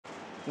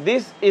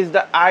this is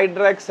the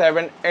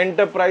iDRAC7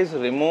 Enterprise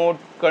Remote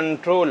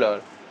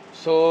Controller.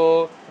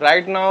 So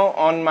right now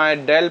on my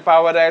Dell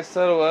PowerEdge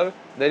server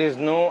there is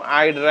no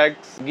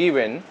iDRACs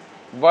given,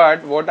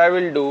 but what I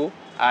will do,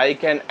 I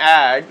can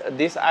add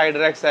this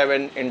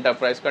iDRAC7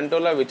 Enterprise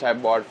controller which I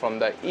bought from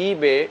the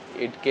eBay.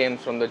 It came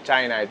from the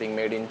China, I think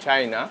made in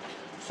China.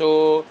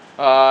 So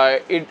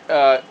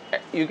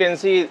you can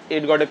see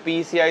it got a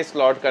PCI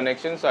slot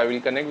connection, so I will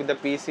connect with the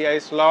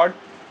PCI slot.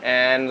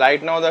 And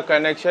right now the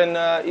connection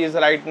is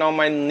right now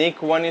my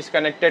NIC 1 is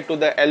connected to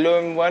the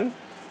LOM 1.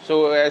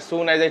 So as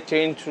soon as I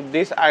change to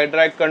this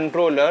iDRAC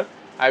controller,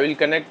 I will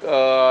connect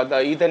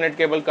the Ethernet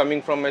cable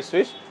coming from my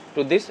switch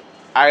to this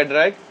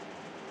iDRAC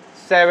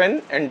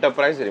 7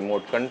 Enterprise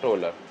Remote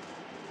Controller.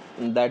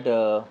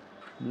 That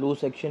blue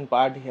section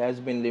part has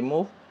been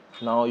removed.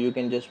 Now you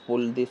can just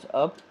pull this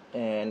up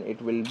and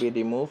it will be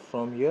removed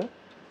from here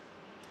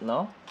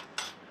now.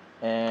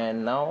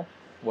 And now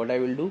what I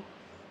will do,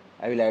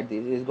 I will add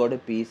this. It's got a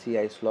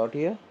PCI slot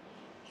here.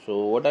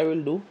 So what I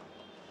will do,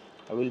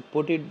 I will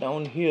put it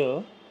down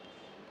here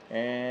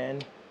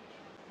and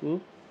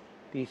to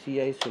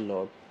PCI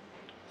slot.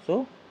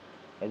 So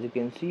as you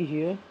can see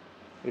here,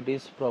 it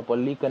is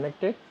properly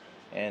connected.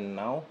 And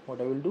now what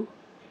I will do,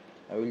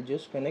 I will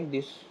just connect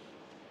this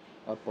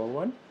upper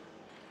one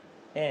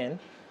and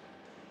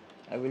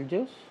I will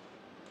just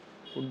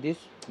put this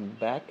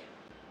back.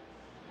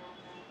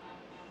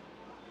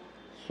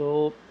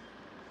 So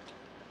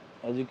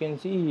as you can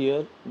see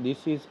here,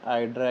 this is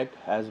iDRAC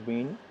has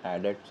been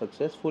added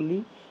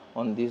successfully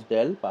on this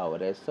Dell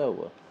PowerEdge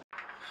server.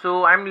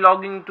 So I'm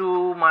logging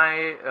to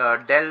my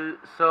Dell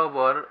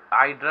server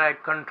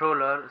iDRAC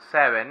controller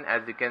 7.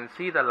 As you can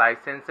see, the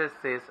licenses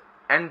says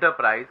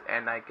Enterprise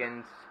and I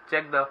can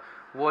check the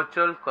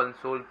virtual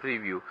console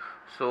preview.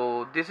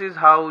 So this is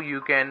how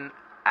you can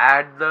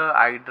add the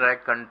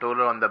iDRAC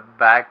controller on the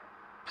back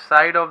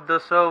side of the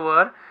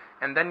server,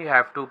 and then you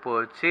have to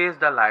purchase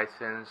the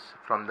license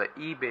from the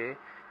eBay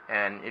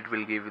and it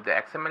will give you the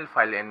XML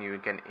file and you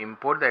can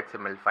import the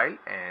XML file,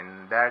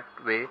 and that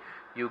way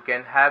you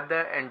can have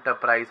the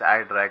Enterprise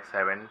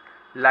iDRAC7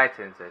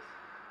 licenses.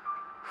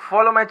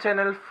 Follow my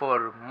channel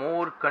for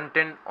more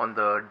content on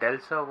the Dell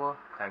server.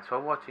 Thanks for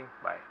watching.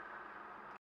 Bye.